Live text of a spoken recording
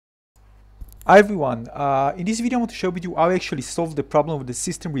Hi everyone, in this video I want to share with you how I actually solved the problem with the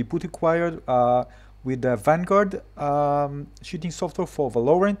system reboot required with the Vanguard shooting software for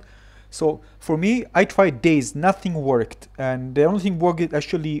Valorant. So for me, I tried days, nothing worked, and the only thing worked is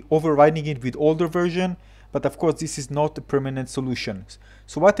actually overriding it with older version, but of course this is not a permanent solution.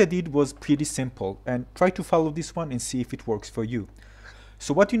 So what I did was pretty simple, and try to follow this one and see if it works for you.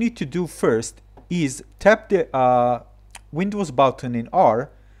 So what you need to do first is tap the Windows button in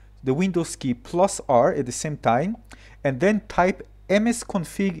R, the Windows key plus R at the same time, and then type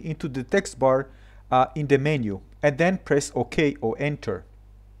msconfig into the text bar in the menu, and then press OK or Enter.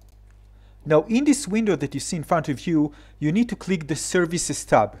 Now in this window that you see in front of you, you need to click the Services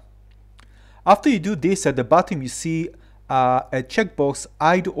tab. After you do this, at the bottom you see a checkbox,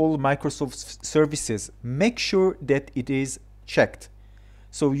 Hide all Microsoft services. Make sure that it is checked,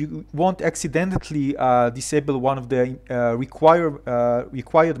 so you won't accidentally disable one of the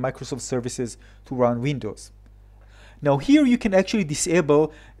required Microsoft services to run Windows. Now here you can actually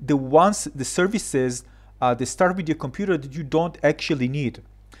disable the services that start with your computer that you don't actually need.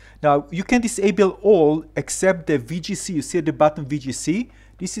 Now you can disable all except the VGC. You see at the bottom VGC.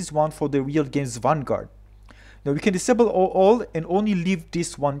 This is one for the Real Games Vanguard. Now we can disable all and only leave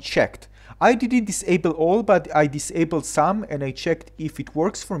this one checked. I didn't disable all, but I disabled some and I checked if it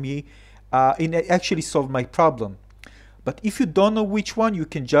works for me and it actually solved my problem. But if you don't know which one, you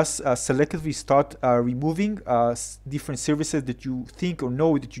can just selectively start removing different services that you think or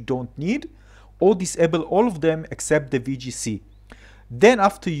know that you don't need, or disable all of them except the VGC. Then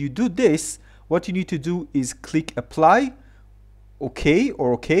after you do this, what you need to do is click Apply, OK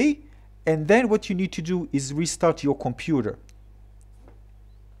or OK, and then what you need to do is restart your computer.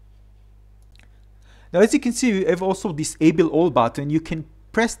 Now as you can see, you have also disable all button. You can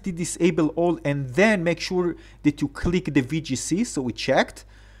press the disable all and then make sure that you click the VGC, so we checked,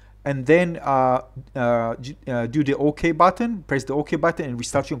 and then do the OK button, press the OK button and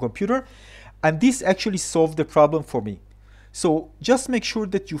restart your computer. And this actually solved the problem for me. So just make sure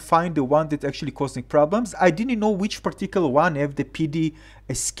that you find the one that actually causing problems. I didn't know which particular one. I have the PD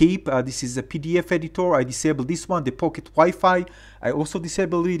escape. This is a PDF editor. I disabled this one, the pocket Wi-Fi. I also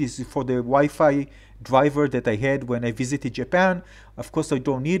disabled it. This is for the Wi-Fi driver that I had when I visited Japan. Of course, I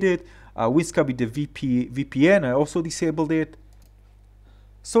don't need it. WinSCAR with the VPN, I also disabled it.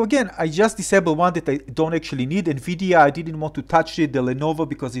 So again, I just disabled one that I don't actually need. NVIDIA, I didn't want to touch it. The Lenovo,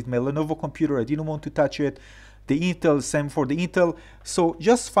 because it's my Lenovo computer, I didn't want to touch it. The Intel, same for the Intel. So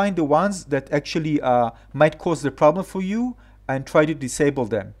just find the ones that actually might cause the problem for you and try to disable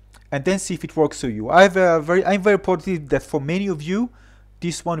them, and then see if it works for you. I'm very positive that for many of you,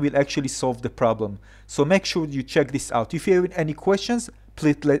 this one will actually solve the problem. So make sure you check this out. If you have any questions,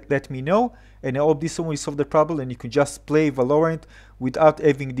 please let me know. And I hope this one will solve the problem and you can just play Valorant without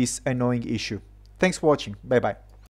having this annoying issue. Thanks for watching. Bye bye.